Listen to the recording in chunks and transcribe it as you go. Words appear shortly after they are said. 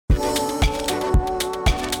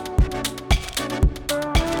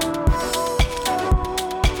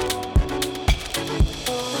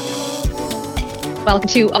Welcome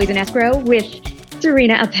to Always in Escrow with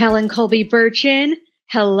Serena Appel and Colby Burchin.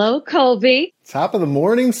 Hello, Colby. Top of the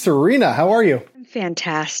morning, Serena. How are you?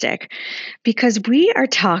 Fantastic. Because we are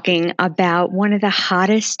talking about one of the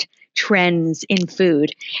hottest trends in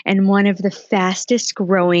food and one of the fastest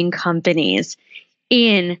growing companies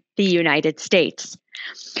in the United States.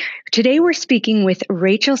 Today, we're speaking with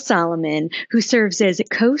Rachel Solomon, who serves as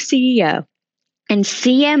co-CEO and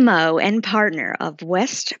CMO and partner of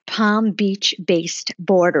West Palm Beach-based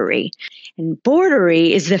Boarderie. And Boarderie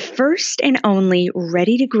is the first and only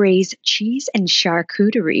ready-to-graze cheese and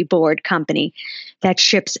charcuterie board company that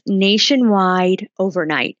ships nationwide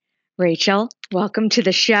overnight. Rachel, welcome to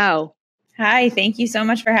the show. Hi, thank you so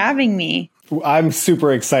much for having me. I'm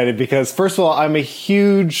super excited because, first of all, I'm a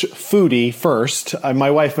huge foodie first.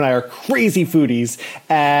 My wife and I are crazy foodies.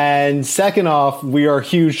 And second off, we are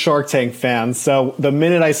huge Shark Tank fans. So the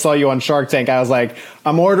minute I saw you on Shark Tank, I was like,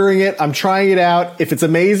 I'm ordering it. I'm trying it out. If it's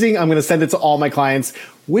amazing, I'm going to send it to all my clients,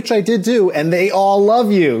 which I did do. And they all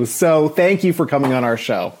love you. So thank you for coming on our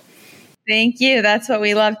show. Thank you. That's what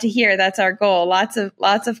we love to hear. That's our goal. Lots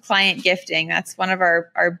of client gifting. That's one of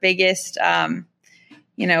our biggest,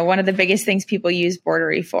 one of the biggest things people use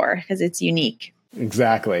Boarderie for because it's unique.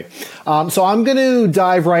 Exactly. So I'm going to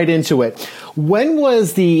dive right into it. When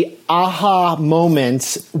was the aha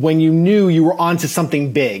moment when you knew you were onto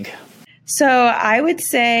something big? So I would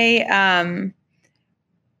say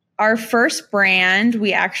our first brand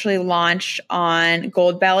we actually launched on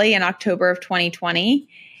Goldbelly in October of 2020.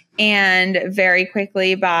 And very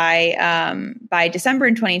quickly by December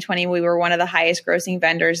in 2020, we were one of the highest grossing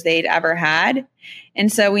vendors they'd ever had.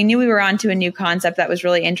 And so we knew we were onto a new concept that was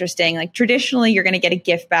really interesting. Like traditionally, you're going to get a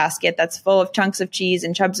gift basket that's full of chunks of cheese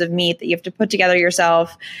and chubs of meat that you have to put together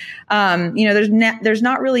yourself. There's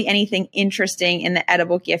not really anything interesting in the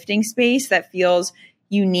edible gifting space that feels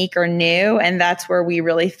unique or new. And that's where we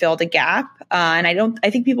really filled a gap. And I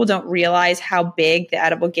think people don't realize how big the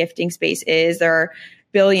edible gifting space is. There are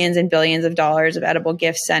billions and billions of dollars of edible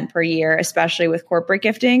gifts sent per year, especially with corporate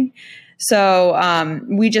gifting. So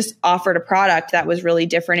we just offered a product that was really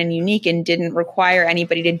different and unique and didn't require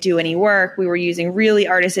anybody to do any work. We were using really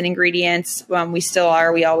artisan ingredients. We still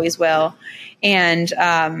are. We always will. And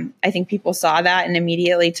I think people saw that and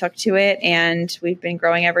immediately took to it. And we've been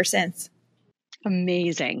growing ever since.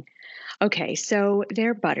 Amazing. Okay, so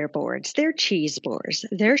they're butter boards, they're cheese boards,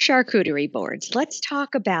 they're charcuterie boards. Let's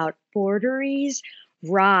talk about Boarderie's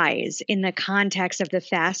rise in the context of the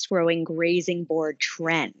fast-growing grazing board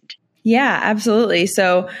trend. Yeah, absolutely.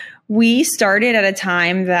 So we started at a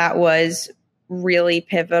time that was really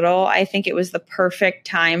pivotal. I think it was the perfect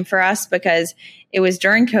time for us because it was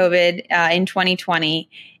during COVID in 2020,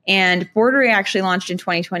 and Boarderie actually launched in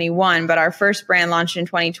 2021, but our first brand launched in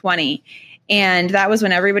 2020. And that was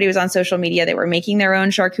when everybody was on social media. They were making their own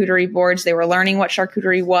charcuterie boards. They were learning what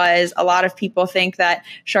charcuterie was. A lot of people think that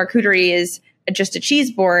charcuterie is just a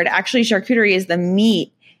cheese board. Actually, charcuterie is the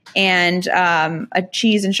meat, and a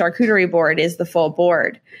cheese and charcuterie board is the full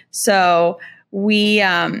board. So we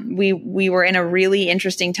were in a really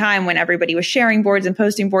interesting time when everybody was sharing boards and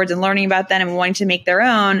posting boards and learning about them and wanting to make their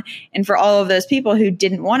own. And for all of those people who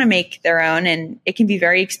didn't want to make their own, and it can be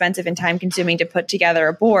very expensive and time consuming to put together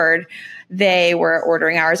a board, they were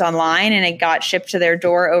ordering ours online and it got shipped to their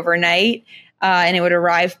door overnight. And it would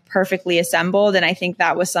arrive perfectly assembled. And I think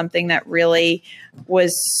that was something that really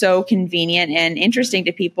was so convenient and interesting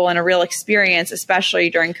to people and a real experience,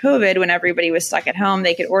 especially during COVID when everybody was stuck at home.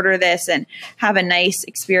 They could order this and have a nice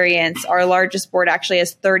experience. Our largest board actually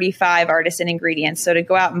has 35 artisan ingredients. So to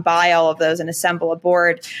go out and buy all of those and assemble a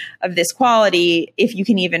board of this quality, if you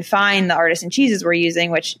can even find the artisan cheeses we're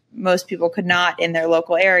using, which most people could not in their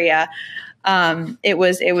local area, it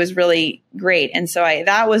was really great. And so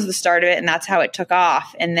that was the start of it, and that's how it took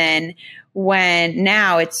off. And then when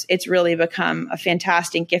now it's really become a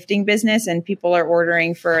fantastic gifting business, and people are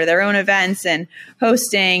ordering for their own events and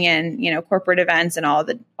hosting and, corporate events and all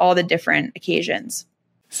the different occasions.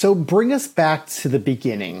 So bring us back to the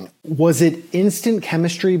beginning. Was it instant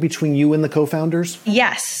chemistry between you and the co-founders?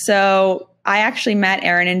 Yes. So I actually met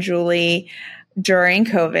Aaron and Julie during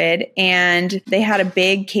COVID, and they had a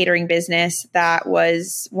big catering business that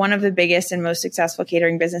was one of the biggest and most successful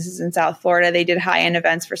catering businesses in South Florida. They did high-end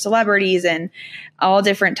events for celebrities and all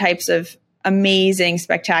different types of amazing,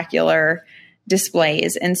 spectacular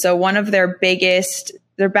displays. And so one of their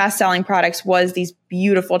best-selling products was these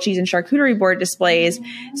beautiful cheese and charcuterie board displays.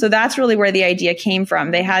 So that's really where the idea came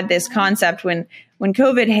from. They had this concept when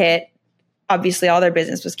COVID hit, obviously all their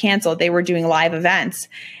business was canceled. They were doing live events.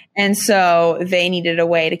 And so they needed a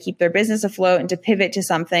way to keep their business afloat and to pivot to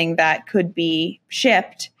something that could be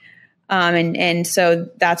shipped And so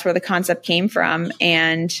that's where the concept came from.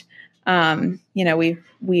 And,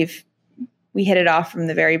 we hit it off from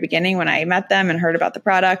the very beginning when I met them and heard about the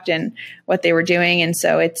product and what they were doing. And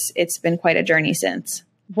so it's been quite a journey since.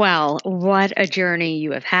 Well, what a journey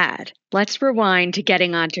you have had. Let's rewind to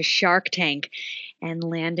getting onto Shark Tank and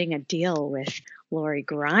landing a deal with Lori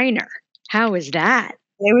Greiner. How was that?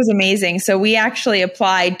 It was amazing. So we actually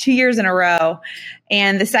applied 2 years in a row.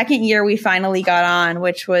 And the second year we finally got on,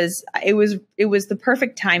 which was the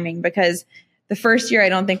perfect timing, because the first year I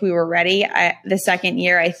don't think we were ready. The second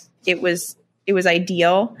year it was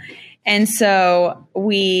ideal. And so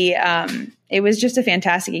it was just a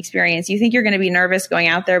fantastic experience. You think you're going to be nervous going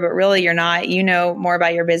out there, but really you're not. You know more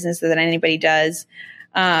about your business than anybody does.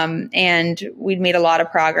 And we'd made a lot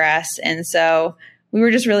of progress. And so we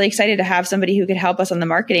were just really excited to have somebody who could help us on the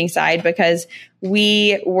marketing side, because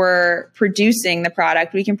we were producing the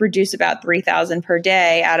product. We can produce about 3,000 per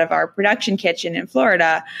day out of our production kitchen in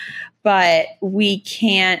Florida, but we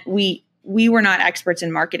were not experts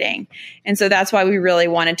in marketing. And so that's why we really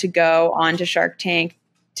wanted to go on to Shark Tank,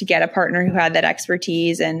 to get a partner who had that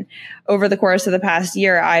expertise. And over the course of the past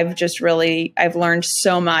year, I've learned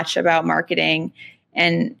so much about marketing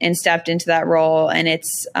and stepped into that role. And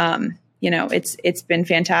it's been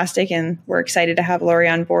fantastic, and we're excited to have Lori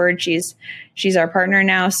on board. She's our partner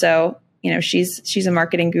now. So, she's a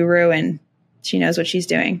marketing guru and she knows what she's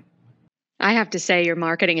doing. I have to say your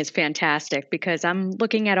marketing is fantastic, because I'm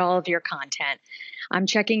looking at all of your content. I'm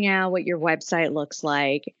checking out what your website looks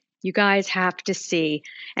like. You guys have to see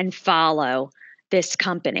and follow this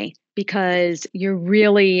company, because you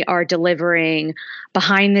really are delivering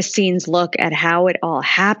behind the scenes look at how it all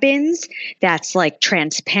happens. That's like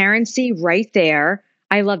transparency right there.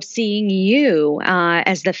 I love seeing you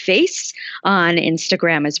as the face on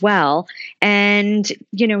Instagram as well. And,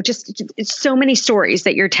 just it's so many stories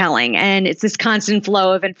that you're telling, and it's this constant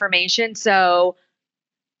flow of information. So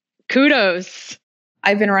kudos.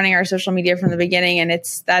 I've been running our social media from the beginning, and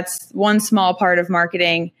that's one small part of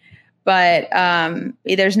marketing, but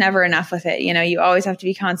there's never enough with it. You always have to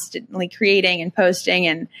be constantly creating and posting,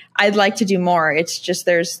 and I'd like to do more. It's just,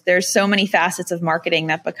 there's so many facets of marketing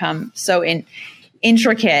that become so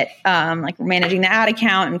intricate, like managing the ad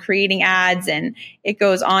account and creating ads, and it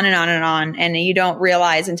goes on and on and on. And you don't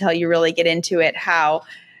realize until you really get into it how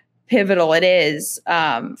pivotal it is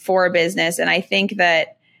for a business. And I think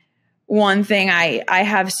that one thing, I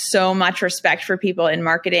have so much respect for people in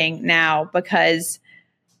marketing now, because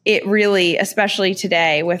it really, especially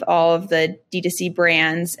today with all of the D2C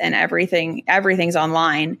brands and everything's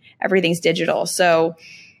online, everything's digital. So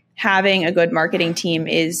having a good marketing team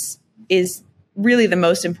is really the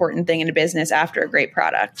most important thing in a business after a great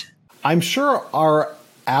product. I'm sure our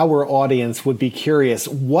audience would be curious,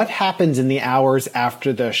 what happens in the hours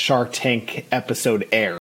after the Shark Tank episode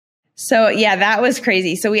airs? So yeah, that was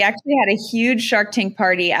crazy. So we actually had a huge Shark Tank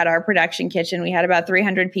party at our production kitchen. We had about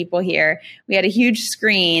 300 people here. We had a huge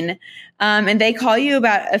screen, and they call you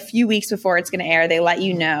about a few weeks before it's going to air. They let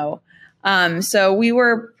you know. So we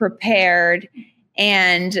were prepared,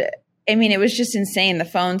 and I mean, it was just insane. The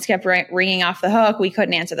phones kept ringing off the hook. We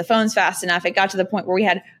couldn't answer the phones fast enough. It got to the point where we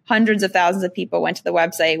had hundreds of thousands of people went to the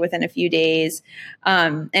website within a few days.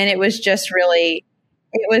 And it was just it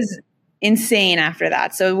was insane after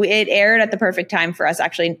that. So it aired at the perfect time for us,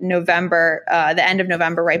 actually, November, the end of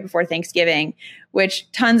November, right before Thanksgiving,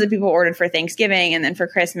 which tons of people ordered for Thanksgiving and then for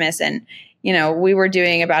Christmas. And, we were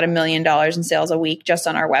doing about $1 million in sales a week just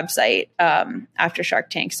on our website after Shark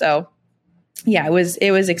Tank. So yeah, it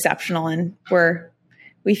was exceptional. And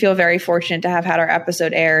we feel very fortunate to have had our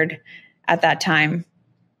episode aired at that time.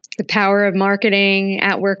 The power of marketing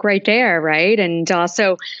at work right there, right? And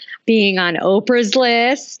also being on Oprah's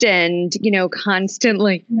list and,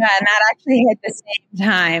 constantly. Yeah, and that actually hit the same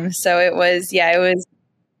time. So it was.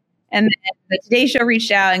 And then the Today Show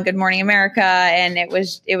reached out, and Good Morning America, and it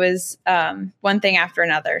was one thing after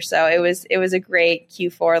another. So it was a great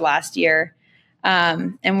Q4 last year.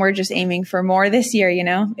 And we're just aiming for more this year.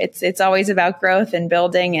 It's always about growth and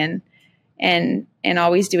building and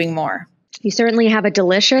always doing more. You certainly have a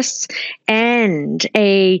delicious and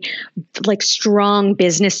a strong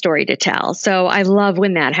business story to tell. So I love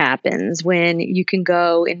when that happens, when you can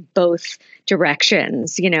go in both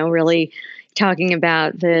directions, really talking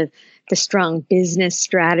about the strong business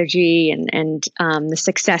strategy and the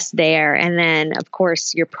success there. And then, of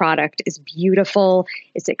course, your product is beautiful.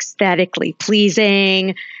 It's aesthetically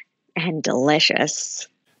pleasing and delicious.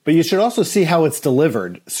 But you should also see how it's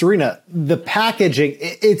delivered. Serena, the packaging,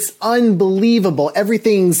 it's unbelievable.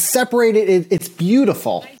 Everything's separated. It's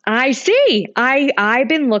beautiful. I see. I've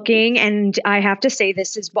been looking, and I have to say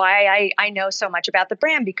this is why I know so much about the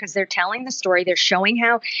brand, because they're telling the story. They're showing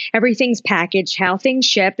how everything's packaged, how things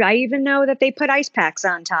shipped. I even know that they put ice packs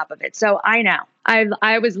on top of it. So I know.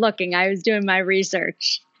 I was looking. I was doing my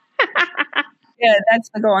research. Yeah, that's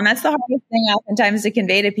the goal. And that's the hardest thing oftentimes to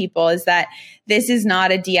convey to people is that this is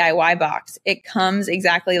not a DIY box. It comes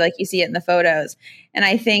exactly like you see it in the photos. And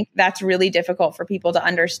I think that's really difficult for people to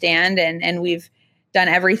understand. And we've done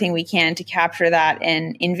everything we can to capture that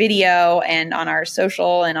in video and on our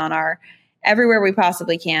social and on our everywhere we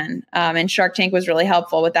possibly can. And Shark Tank was really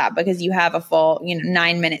helpful with that because you have a full,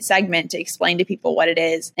 9-minute segment to explain to people what it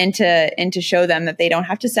is and to show them that they don't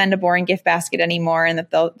have to send a boring gift basket anymore and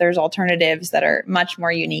that there's alternatives that are much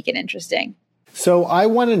more unique and interesting. So I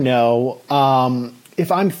want to know,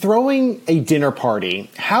 if I'm throwing a dinner party,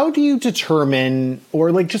 how do you determine,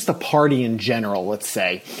 or like just a party in general, let's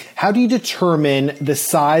say, how do you determine the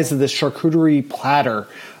size of the charcuterie platter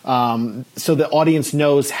so the audience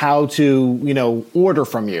knows how to, order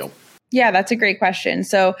from you? Yeah, that's a great question.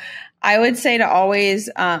 So I would say to always,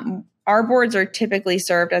 our boards are typically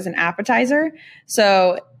served as an appetizer.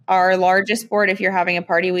 So our largest board, if you're having a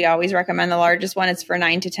party, we always recommend the largest one. It's for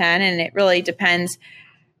 9 to 10, and it really depends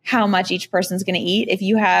how much each person's going to eat. If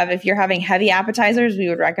you're having heavy appetizers, we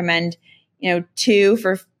would recommend, 2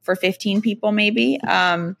 for 15 people maybe.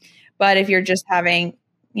 But if you're just having,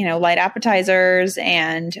 light appetizers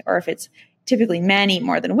or if it's typically men eat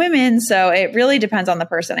more than women. So it really depends on the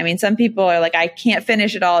person. I mean, some people are like, I can't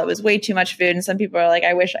finish it all. It was way too much food. And some people are like,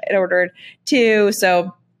 I wish I had ordered 2.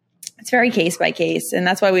 So it's very case by case. And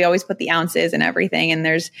that's why we always put the ounces and everything. And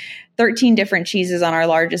there's 13 different cheeses on our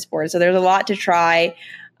largest board. So there's a lot to try.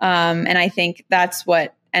 And I think that's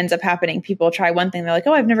what ends up happening. People try one thing. They're like,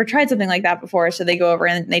 oh, I've never tried something like that before. So they go over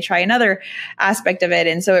and they try another aspect of it.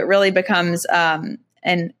 And so it really becomes,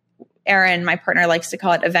 and Erin, my partner, likes to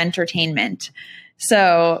call it eventertainment.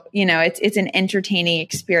 So, it's an entertaining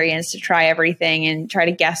experience to try everything and try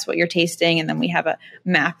to guess what you're tasting. And then we have a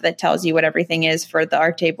map that tells you what everything is for the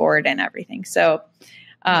Arte board and everything. So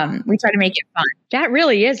we try to make it fun. That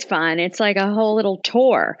really is fun. It's like a whole little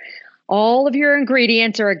tour. All of your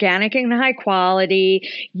ingredients are organic and high quality.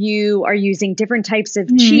 You are using different types of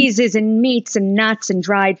cheeses and meats and nuts and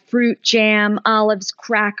dried fruit, jam, olives,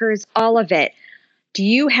 crackers, all of it. Do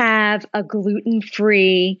you have a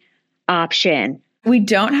gluten-free option? We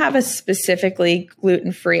don't have a specifically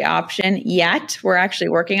gluten-free option yet. We're actually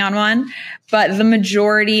working on one, but the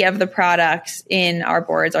majority of the products in our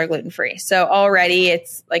boards are gluten-free. So already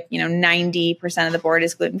it's like, 90% of the board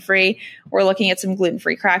is gluten-free. We're looking at some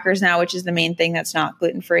gluten-free crackers now, which is the main thing that's not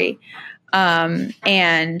gluten-free. And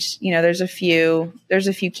there's a few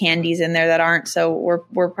candies in there that aren't. So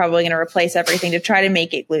we're probably going to replace everything to try to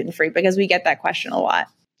make it gluten-free because we get that question a lot.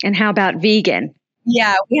 And how about vegan?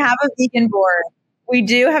 Yeah, we have a vegan board. We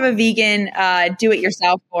do have a vegan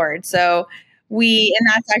do-it-yourself board. So and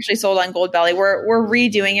that's actually sold on Goldbelly. We're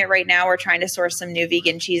redoing it right now. We're trying to source some new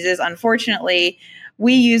vegan cheeses. Unfortunately,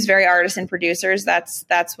 we use very artisan producers. That's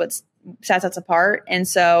what sets us apart. And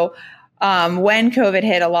so when COVID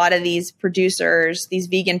hit, a lot of these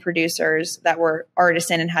vegan producers that were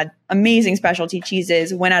artisan and had amazing specialty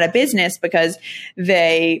cheeses went out of business because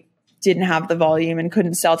they didn't have the volume and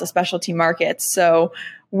couldn't sell to specialty markets. So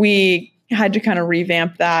we had to kind of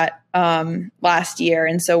revamp that last year.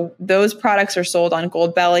 And so those products are sold on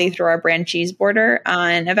Goldbelly through our brand Cheese Border,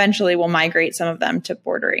 and eventually we'll migrate some of them to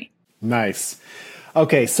Boarderie. Nice.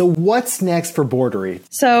 Okay, so what's next for Boarderie?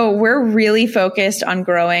 So we're really focused on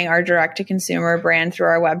growing our direct-to-consumer brand through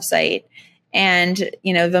our website. And,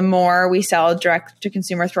 the more we sell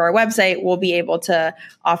direct-to-consumer through our website, we'll be able to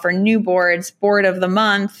offer new boards, board of the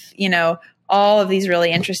month, all of these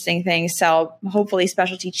really interesting things, sell hopefully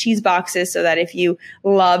specialty cheese boxes so that if you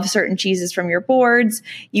love certain cheeses from your boards,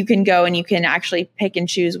 you can go and you can actually pick and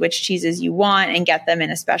choose which cheeses you want and get them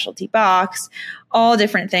in a specialty box, all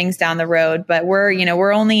different things down the road. But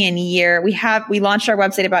we're only in a year. We launched our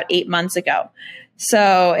website about 8 months ago.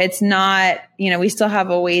 So it's not, we still have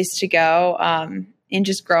a ways to go in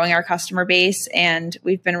just growing our customer base. And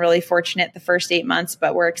we've been really fortunate the first 8 months,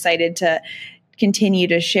 but we're excited to continue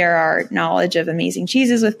to share our knowledge of amazing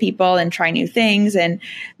cheeses with people and try new things and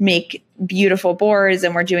make beautiful boards.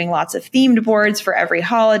 And we're doing lots of themed boards for every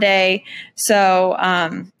holiday. So,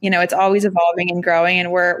 it's always evolving and growing,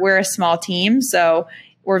 and we're a small team. So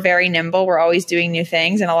we're very nimble. We're always doing new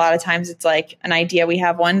things. And a lot of times it's like an idea we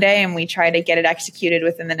have one day and we try to get it executed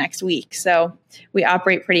within the next week. So we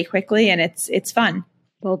operate pretty quickly and it's fun.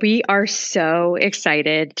 Well, we are so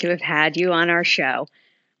excited to have had you on our show.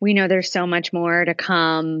 We know there's so much more to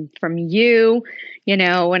come from you. You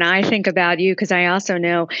know, when I think about you, because I also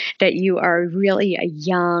know that you are really a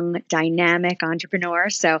young, dynamic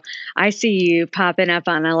entrepreneur. So I see you popping up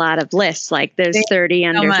on a lot of lists like those 30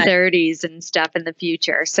 under 30s and stuff in the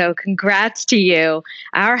future. So congrats to you.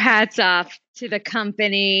 Our hats off to the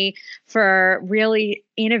company for really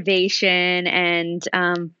innovation and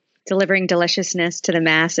delivering deliciousness to the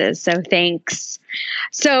masses. So thanks.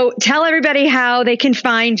 So tell everybody how they can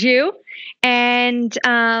find you and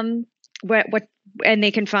what and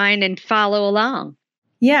they can find and follow along.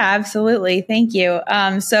 Yeah, absolutely. Thank you.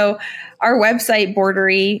 So our website,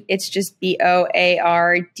 Boarderie, it's just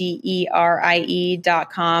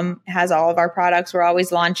BOARDERIE.com, has all of our products. We're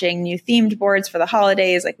always launching new themed boards for the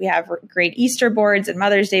holidays. Like we have great Easter boards and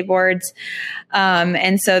Mother's Day boards.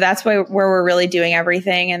 And so that's where we're really doing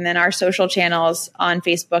everything. And then our social channels on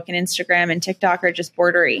Facebook and Instagram and TikTok are just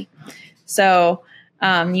Boarderie. So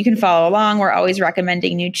you can follow along. We're always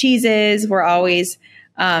recommending new cheeses. We're always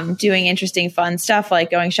doing interesting, fun stuff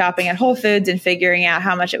like going shopping at Whole Foods and figuring out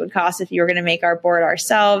how much it would cost if you were going to make our board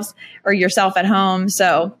ourselves or yourself at home.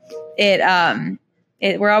 So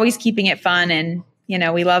we're always keeping it fun. And, you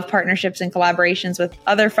know, we love partnerships and collaborations with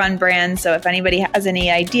other fun brands. So if anybody has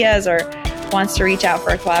any ideas or wants to reach out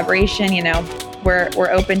for a collaboration, you know,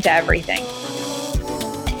 we're open to everything.